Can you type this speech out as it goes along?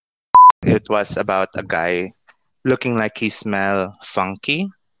It was about a guy looking like he smelled funky.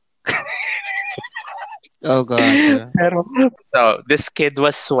 Oh God. Pero, so this kid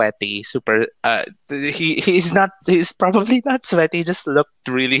was sweaty, super. He's probably not sweaty. He just looked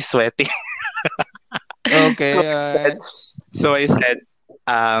really sweaty. So Okay. I said, so I said,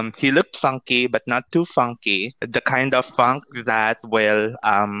 he looked funky, but not too funky. The kind of funk that will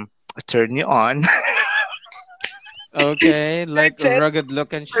turn you on. Okay. I Like said, rugged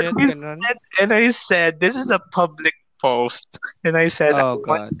look and shit. Ganun. and I said, this is a public post. And I said, Oh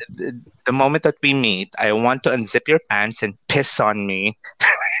God. the moment that we meet, I want to unzip your pants and piss on me.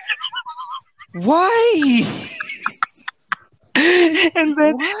 Why? And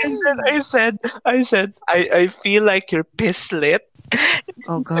then Why? I feel like your piss slit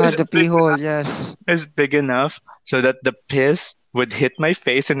Oh is God, the pee hole. Yes. is big enough so that the piss would hit my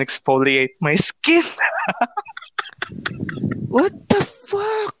face and exfoliate my skin. What the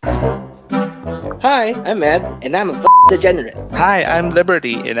fuck? Hi, I'm Ed, and I'm a degenerate. Hi, I'm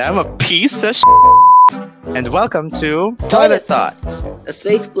Liberty, and I'm a piece of and welcome to Toilet Thoughts A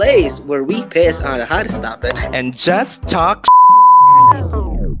safe place where we piss on the hottest topic. and just talk.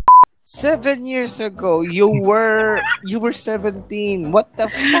 7 years ago, you were 17. What the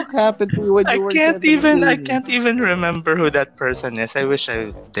fuck happened to you when you were 17? I can't even remember who that person is. I wish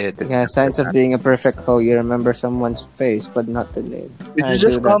I did. Yeah, signs of being a perfect hoe. You remember someone's face, but not the name. Did I you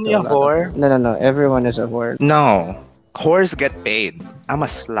just do call that me to a lot of whore? people. No. Everyone is a whore. No, whores get paid. I'm a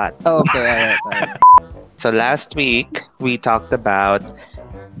slut. Oh, okay, alright. So last week we talked about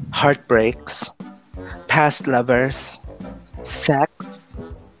heartbreaks, past lovers, sex.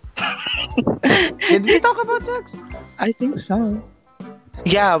 Did we talk about sex? I think so.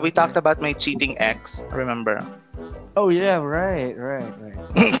 Yeah, we talked about my cheating ex, remember? Oh yeah, right.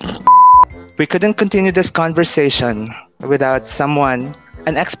 We couldn't continue this conversation without someone,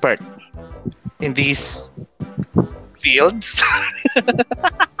 an expert in these fields.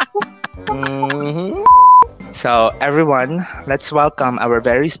 Mm-hmm. So everyone, let's welcome our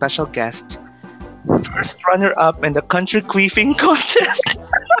very special guest, first runner-up in the country queefing contest.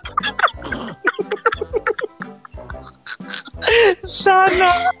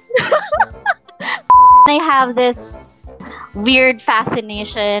 Shanna. I have this weird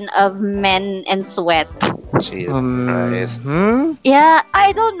fascination of men and sweat. Jesus Christ. Yeah,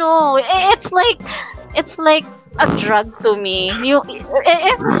 I don't know. It's like a drug to me. Kasi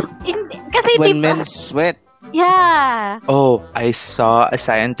When diba- men sweat. yeah. Oh, I saw a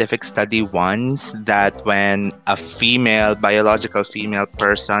scientific study once that when a biological female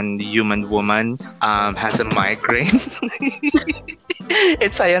person, human woman, has a migraine,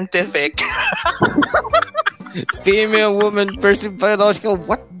 it's scientific. Female, woman, person, biological.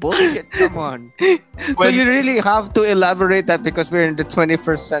 What bullshit? Come on. So When- you really have to elaborate that because we're in the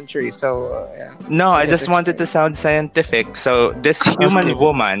 21st century. So yeah. No, I Just just wanted to sound scientific. So this human Okay.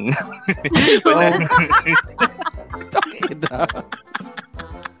 woman,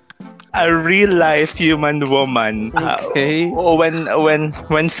 a real life human woman. Okay.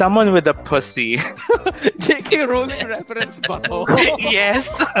 When someone with a pussy, J.K. Rowling reference ba to? yes,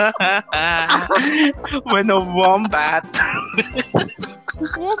 when a wombat,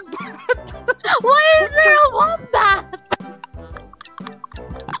 Why is there a wombat?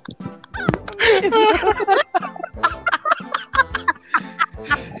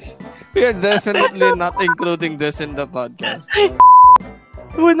 We are definitely not including this in the podcast.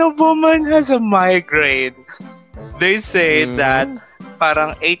 when a woman has a migraine, they say that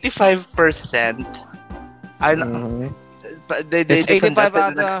parang 85%. But they It's 85 conducted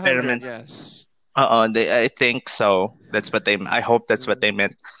out an of 100, experiment. yes. I think so. I hope that's what they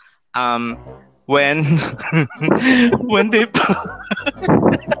meant. When when they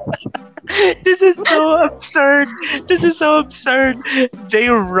this is so absurd. They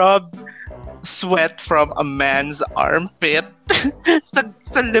rub sweat from a man's armpit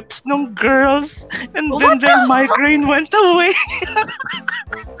sa lips ng girls, and then their migraine went away.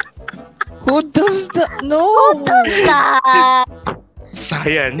 Who does that? No! That.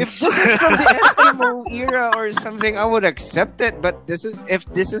 Science. If this is from the Eskimo era or something, I would accept it. But if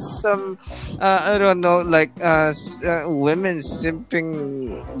this is some, I don't know, like women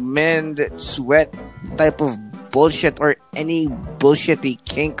simping men that sweat type of bullshit or any bullshitty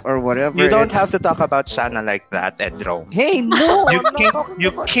kink or whatever. You don't it's- have to talk about Shanna like that, Edro. Hey, no! You I'm not kink, talking you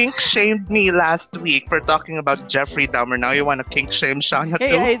about- kink shamed me last week for talking about Jeffrey Dahmer. Now you want to kink shame Shanna too?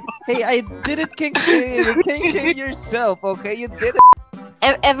 I didn't kink shame. You kink shame yourself, okay? You did it.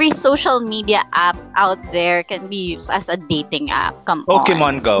 Every social media app out there can be used as a dating app. Come on.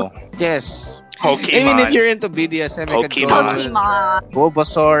 Pokemon Go. Yes. I mean, if Pokemon. you're into BDSM, you could go Pokemon.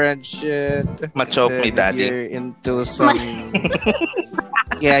 Bulbasaur and shit. Machoke me, Then if daddy. you're into some,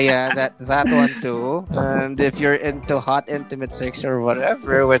 yeah, that one too. And if you're into hot intimate sex or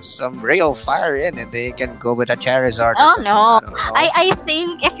whatever with some real fire in it, they can go with a Charizard. Or Oh something. no. don't know. I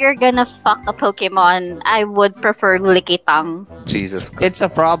think if you're gonna fuck a Pokemon, I would prefer Lickitung. Jesus Christ. It's a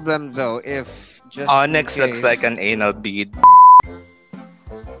problem though if just Onyx in looks case- like an anal bead.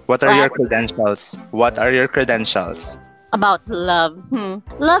 What are your What? credentials? What are your credentials? About love.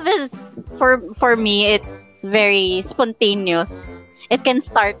 Love is for me it's very spontaneous. It can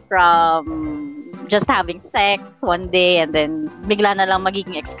start from just having sex one day and then bigla na lang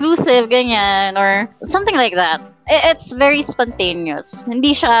magiging exclusive ganyan or something like that. It's very spontaneous.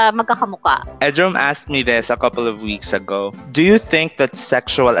 Hindi siya magkakamuka. Edrom asked me this a couple of weeks ago. Do you think that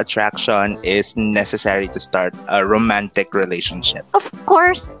sexual attraction is necessary to start a romantic relationship? Of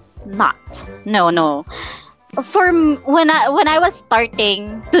course not. No. When I was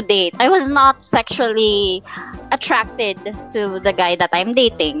starting to date, I was not sexually attracted to the guy that I'm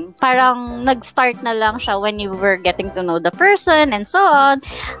dating. Parang nag-start na lang siya when you were getting to know the person and so on.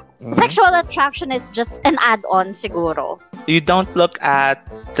 Sexual attraction is just an add-on siguro. You don't look at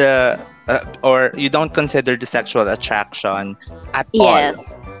the or you don't consider the sexual attraction at all.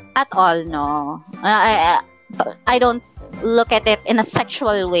 Yes. At all, no. I don't look at it in a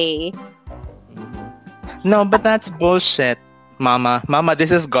sexual way. No, but that's bullshit, Mama. Mama,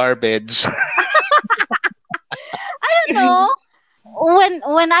 this is garbage. I don't know.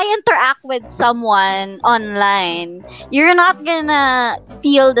 When I interact with someone online, you're not gonna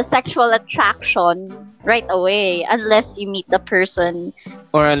feel the sexual attraction right away unless you meet the person.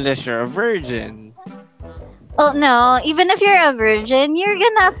 or unless you're a virgin. Oh no, even if you're a virgin, you're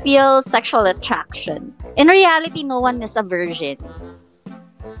gonna feel sexual attraction. In reality, no one is a virgin.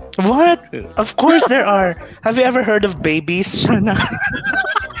 What? Of course there are. Have you ever heard of babies, Shanna?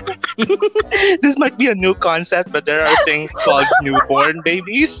 This might be a new concept, but there are things called newborn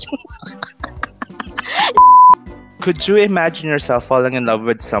babies. Could you imagine yourself falling in love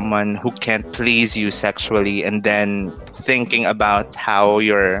with someone who can't please you sexually and then thinking about how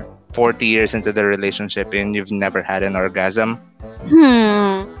you're 40 years into the relationship and you've never had an orgasm?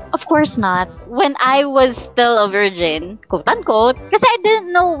 Of course not. When I was still a virgin, quote unquote, because I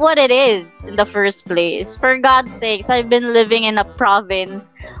didn't know what it is in the first place. For God's sakes, I've been living in a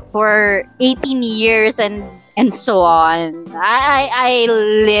province for 18 years and so on. I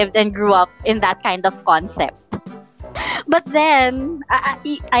lived and grew up in that kind of concept. But then,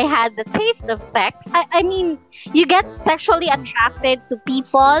 I had the taste of sex. I mean, you get sexually attracted to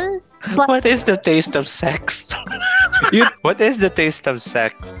people. But What is the taste of sex? What is the taste of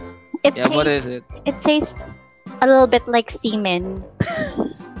sex? What is it? it tastes a little bit like semen.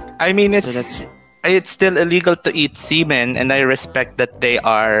 I mean, So that's- it's still illegal to eat semen, and I respect that they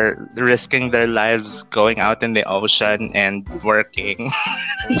are risking their lives going out in the ocean and working.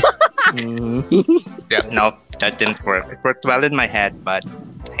 Yeah, no, that didn't work. It worked well in my head, but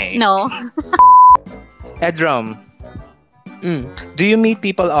hey. No. Edrom, Mm, do you meet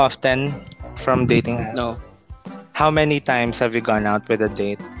people often from dating apps? no. How many times have you gone out with a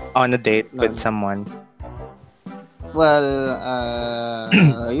date? On a date with None. someone? Well,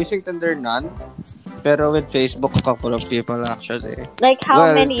 using Tinder, none. Pero with Facebook, a couple of people actually. Like how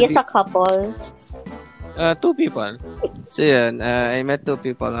Well, many to is be- a couple? 2 people. So yun, I met 2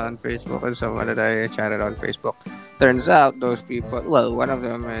 people on Facebook and someone that I chatted on Facebook. Turns out those people, well, one of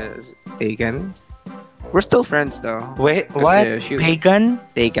them is taken. We're still friends though. Wait, Kasi what? she- Pagan?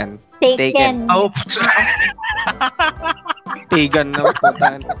 Taken. Taken. Oh, Taken no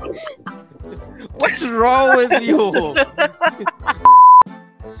putan. What's wrong with you?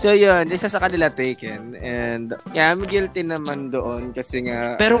 So yun, isa sa kanila taken. And yeah, I'm guilty naman doon kasi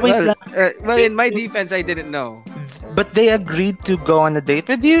nga... Pero wait well, lang. well, in my defense, I didn't know. but they agreed to go on a date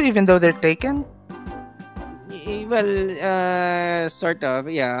with you even though they're taken? Well, sort of,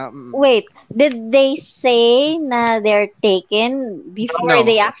 yeah. Wait, did they say na they're taken before No.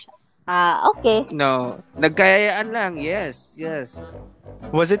 they actually... okay. No. Nagkayayaan lang, yes.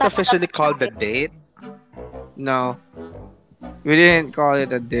 Was it officially called a date? No. We didn't call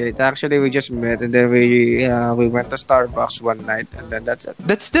it a date. Actually, we just met and then we went to Starbucks one night and then that's it.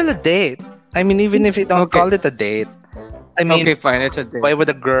 That's still a date. I mean, even if you don't Okay. call it a date. I mean, Okay, fine. It's a date. why would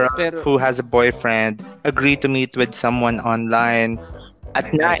a girl Pero- who has a boyfriend agree to meet with someone online at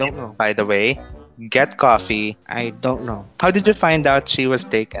I night, don't know. by the way, get coffee? I don't know. How did you find out she was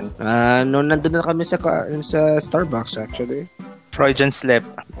taken? No, nandun na kami sa Starbucks actually. Freudian slip.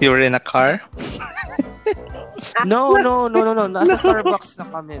 You were in a car? No. Nasa Starbucks na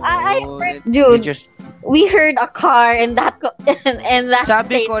kami I noon. heard, We dude, just, we heard a car in that in that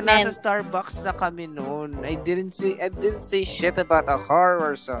sabi ko, statement. nasa Starbucks na kami noon. I didn't say shit about a car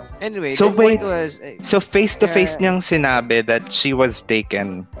or so. Anyway, So the point wait, was, so face-to-face uh, niyang sinabi that she was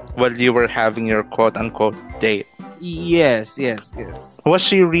taken while you were having your quote-unquote date. yes. Was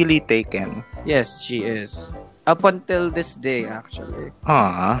she really taken? Yes, she is. Up until this day, actually.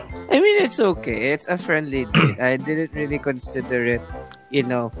 Aw. I mean, it's okay. It's a friendly date. I didn't really consider it,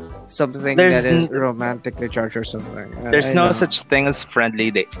 something There's that is n- romantically charged or something. There's I no know. such thing as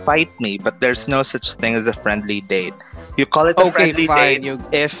friendly date. Fight me, but there's no such thing as a friendly date. You call it a Okay, friendly fine. date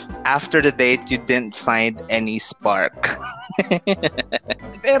if after the date you didn't find any spark.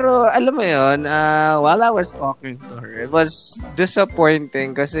 Pero, alam mo yun, while I was talking to her, it was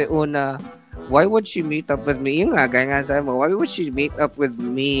disappointing kasi una, why would she meet up with me? Yung nga, gaya nga sabi mo, why would she meet up with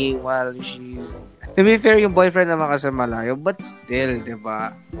me while she... To be fair, yung boyfriend naman kasi malayo, but still, di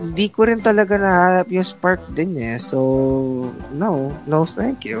ba? Hindi ko rin talaga nahanap yung spark din eh. So, no,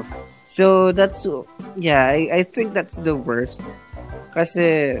 thank you. So, that's, yeah, I think that's the worst.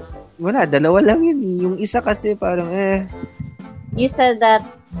 Kasi, wala, dalawa lang yun. Yung isa kasi parang, You said that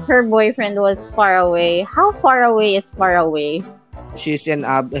her boyfriend was far away. How far away is far away? he's in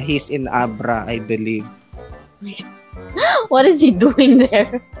Abra, I believe. What is he doing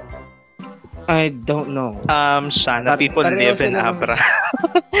there? I don't know. Shanna, people Pareho live in silang- Abra.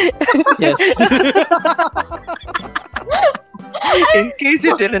 Yes. In case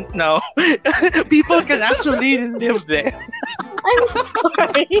you didn't know, people can actually live there. I'm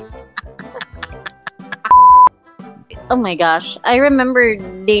sorry. Oh my gosh, I remember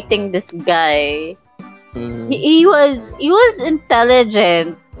dating this guy. He was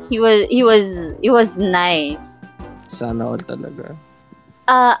intelligent. He was nice. Sana all talaga.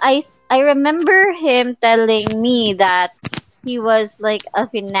 I remember him telling me that he was like a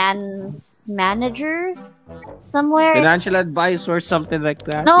finance manager somewhere. Financial advisor, something like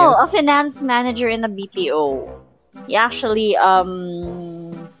that. No, a yes. finance manager in a BPO. He actually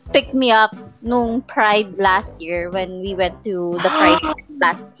picked me up nung Pride last year when we went to the Pride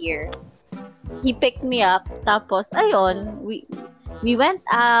last year. He picked me up, tapos ayun, we went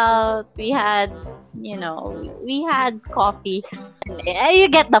out, we had coffee. You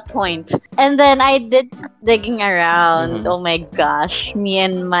get the point. And then I did digging around. Oh my gosh, me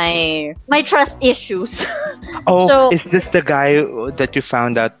and my trust issues. Oh, So- is this the guy that you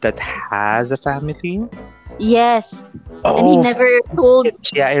found out that has a family? Yes. And he Oh, never told.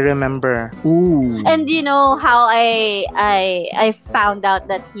 yeah, I remember. Ooh. And you know how I found out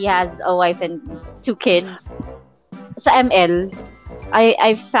that he has a wife and 2 kids? Sa ML.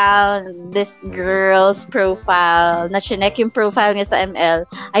 I found this girl's profile. Na-chinek yung profile niya sa ML.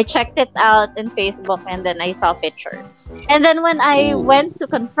 I checked it out in Facebook and then I saw pictures. And then when I went to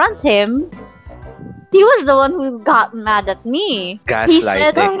confront him, he was the one who got mad at me.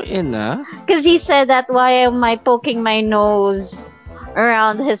 Gaslighting. Because he said that why am I poking my nose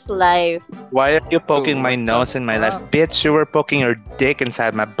around his life? Why are you poking my what nose the in my life? fuck? Bitch, you were poking your dick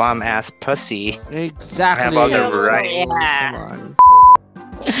inside my bum ass pussy. Exactly. I have all the right. Come on.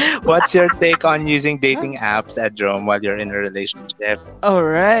 What's your take on using dating apps, Edrom, while you're in a relationship?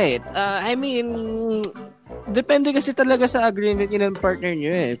 Alright. I mean, depende kasi talaga sa agreement niyo ng partner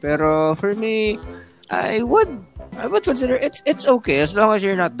niyo eh. Pero for me, I would consider it's okay as long as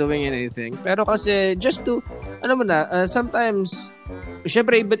you're not doing anything. Pero kasi just to, sometimes,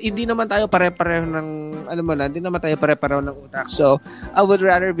 syempre, hindi naman tayo pare-pareho ng, hindi naman tayo pare-pareho ng utak. So, I would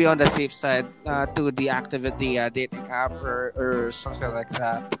rather be on the safe side to deactivate the dating app or something like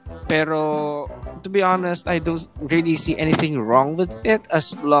that. Pero, to be honest, I don't really see anything wrong with it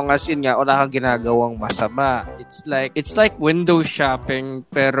as long as yun nga, wala kang ginagawang masama. It's like window shopping,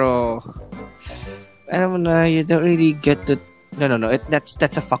 pero you don't really get to. No. That's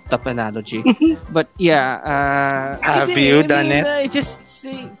a fucked up analogy. But yeah, Have you done it? I just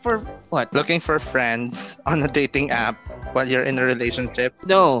see for what? Looking for friends on a dating app while you're in a relationship?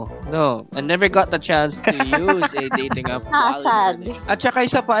 No. I never got the chance to use a dating app. while in a Sad. relationship. At saka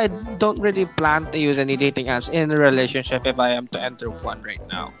isa pa, I don't really plan to use any dating apps in a relationship if I am to enter one right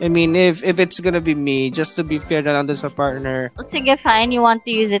now. I mean, if it's gonna be me, just to be fair na lang dun sa partner. Sige, fine, you want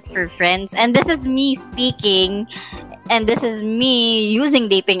to use it for friends. And this is me speaking. And this is me using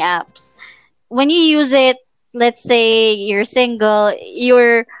dating apps. When you use it, let's say you're single,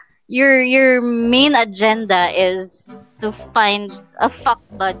 your main agenda is to find a fuck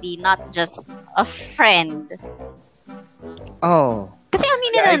buddy, not just a friend. Oh. Kasi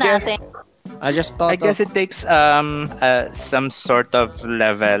aminin Yeah, I na guess- natin. I just I thought guess of it takes some sort of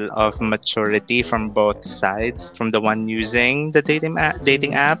level of maturity from both sides, from the one using the dating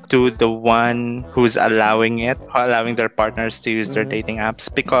app to the one who's allowing their partners to use their Mhm. dating apps.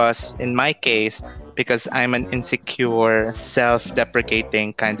 Because in my case, because I'm an insecure,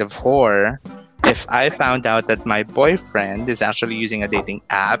 self-deprecating kind of whore, if I found out that my boyfriend is actually using a dating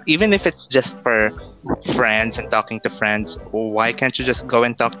app, even if it's just for friends and talking to friends, why can't you just go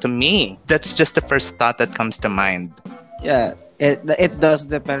and talk to me? That's just the first thought that comes to mind. yeah, it does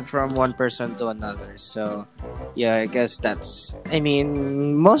depend from one person to another. So, yeah, I guess that's. I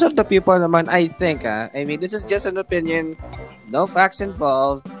mean, most of the people naman, I think, I mean, this is just an opinion, no facts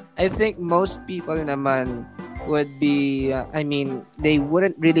involved. I think most people naman would be. I mean, they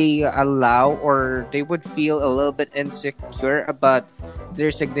wouldn't really allow, or they would feel a little bit insecure about their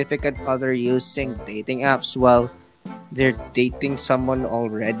significant other using dating apps while they're dating someone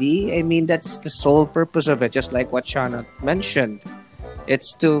already. I mean, that's the sole purpose of it, just like what Shanna mentioned.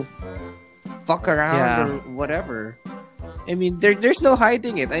 It's to fuck around Yeah. or whatever. I mean, there's no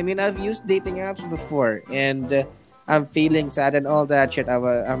hiding it. I mean, I've used dating apps before, and I'm feeling sad and all that shit.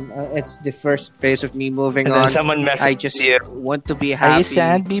 It's the first phase of me moving And then on. someone I messages just you. want to be Are happy. you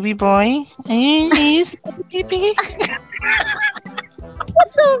sad, baby boy? Are you sad, baby? What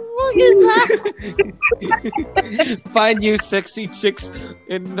the fuck is that? Find you sexy chicks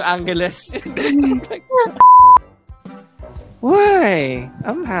in Angeles. Why?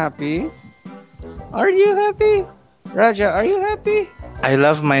 I'm happy. Are you happy? Raja, are you happy? I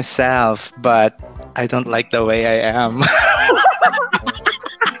love myself, but I don't like the way I am.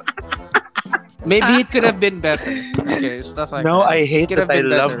 Maybe it could have been better. Okay, stuff like No, that. I hate Could that have I been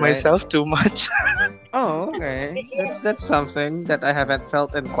love better, right? myself too much. Oh, okay. That's something that I haven't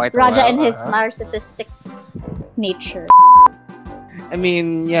felt in quite a Raja while. and his Uh-huh. narcissistic nature. I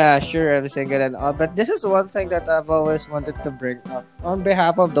mean, yeah, sure, I'm single and all, but this is one thing that I've always wanted to bring up on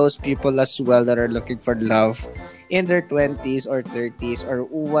behalf of those people as well that are looking for love in their 20s or 30s or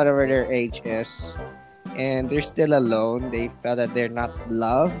whatever their age is. And they're still alone. They felt that they're not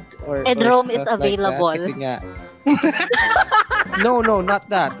loved or Rome is stuff like that. available. Kasi nga, no, not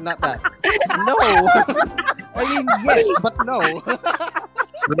that. No. I mean, yes, but no.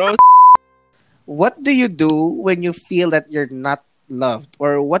 Bro, What do you do when you feel that you're not loved?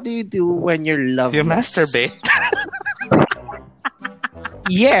 Or what do you do when you're loved? you masturbate.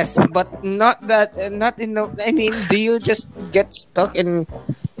 Yes, but not that. Not in. I mean, do you just get stuck in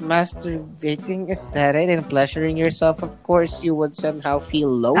masturbating? Is that it? And pleasuring yourself? Of course, you would somehow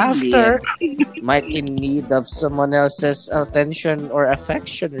feel lonely After. and might in need of someone else's attention or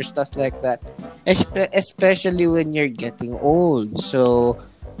affection or stuff like that. Especially when you're getting old. So,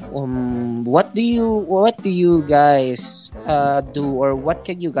 what do you guys do, or what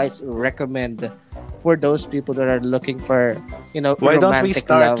can you guys recommend for those people that are looking for, Why don't we romantic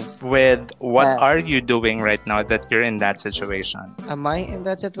start love? with what Uh, are you doing right now that you're in that situation? Am I in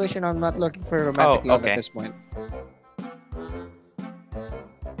that situation? I'm not looking for romantic love okay. at this point.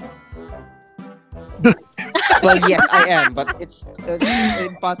 Well, yes, I am, but it's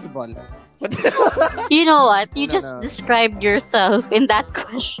impossible. But You know what? You No, just no. described yourself in that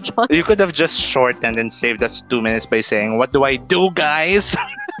question. You could have just shortened and saved us 2 minutes by saying, "What do I do, guys?"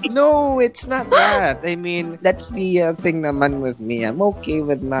 no, it's not that. I mean, that's the thing naman with me. I'm okay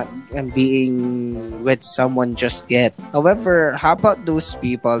with not being with someone just yet. However, how about those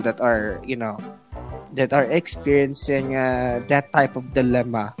people that are, that are experiencing that type of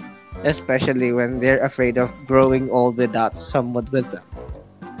dilemma, especially when they're afraid of growing old without someone with them?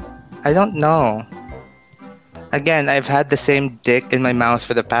 I don't know. Again, I've had the same dick in my mouth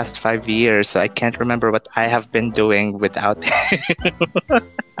for the past 5 years, so I can't remember what I have been doing without it.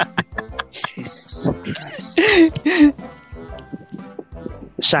 Jesus Christ.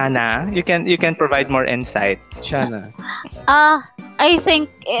 Shanna, you can provide more insights. Shanna. I think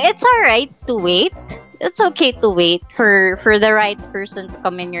it's alright to wait. It's okay to wait for the right person to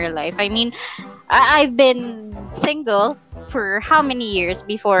come in your life. I mean, I've been single for how many years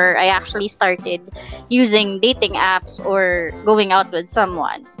before I actually started using dating apps or going out with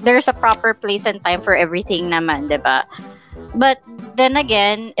someone. There's a proper place and time for everything naman, diba? But then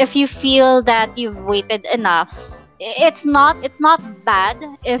again, if you feel that you've waited enough, it's not bad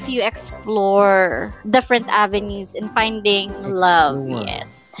if you explore different avenues in finding love. Explore.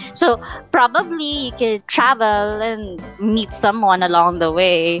 Yes. So probably you could travel and meet someone along the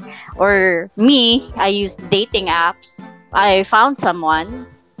way. Or me, I use dating apps. I found someone.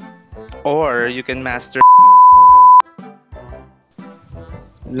 Or you can master.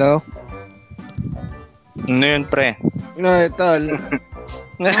 Hello? Ano yun, pre? No, tol.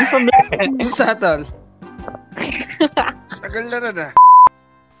 Ang problema. Basta, tol. Tagal na rin ah.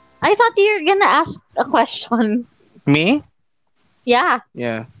 I thought you were gonna ask a question. Me? Yeah.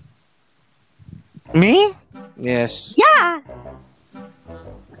 Yeah. Me? Yes. Yeah.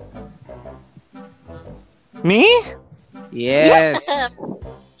 Me? Yes.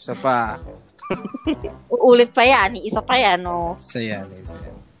 Isa pa. Uulit pa yan. Isa pa yan, oh. Isa yan.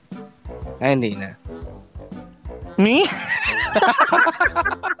 Ay, hindi na. Me?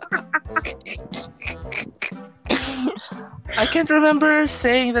 I can't remember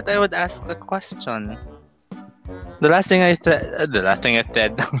saying that I would ask the question. The last thing I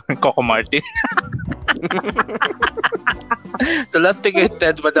said, Coco Martin. The last thing I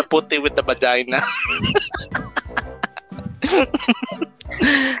said was a putti with the vagina.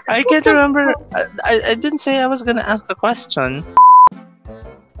 I can't remember. I didn't say I was gonna ask a question.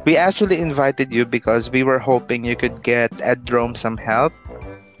 We actually invited you because we were hoping you could get Edrome some help.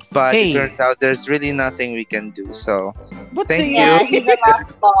 But Hey. it turns out there's really nothing we can do. So What Thank the- you. Yeah, he's a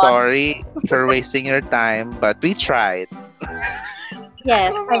lost boss. sorry for wasting your time, but we tried.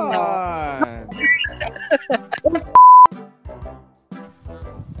 Yes, Come I know. on.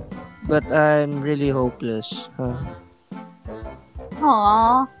 But I'm really hopeless.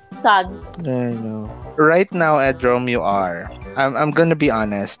 Aww. Sad. I know. Right now, Edrome, you are. I'm gonna be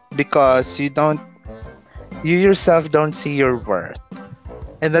honest because you yourself don't see your worth,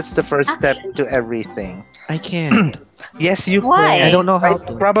 and that's the first step to everything. I can't. Yes, you Why? can. I don't know how Right,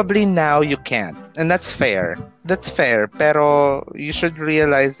 to. Probably now you can't, and that's fair. That's fair. Pero you should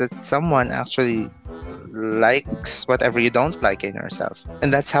realize that someone actually likes whatever you don't like in yourself,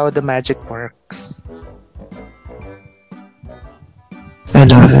 and that's how the magic works. I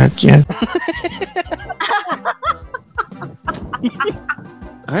love it, yeah.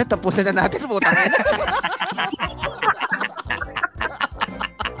 Ay, tapusin na natin. Putang ina.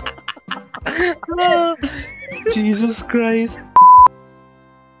 Jesus Christ.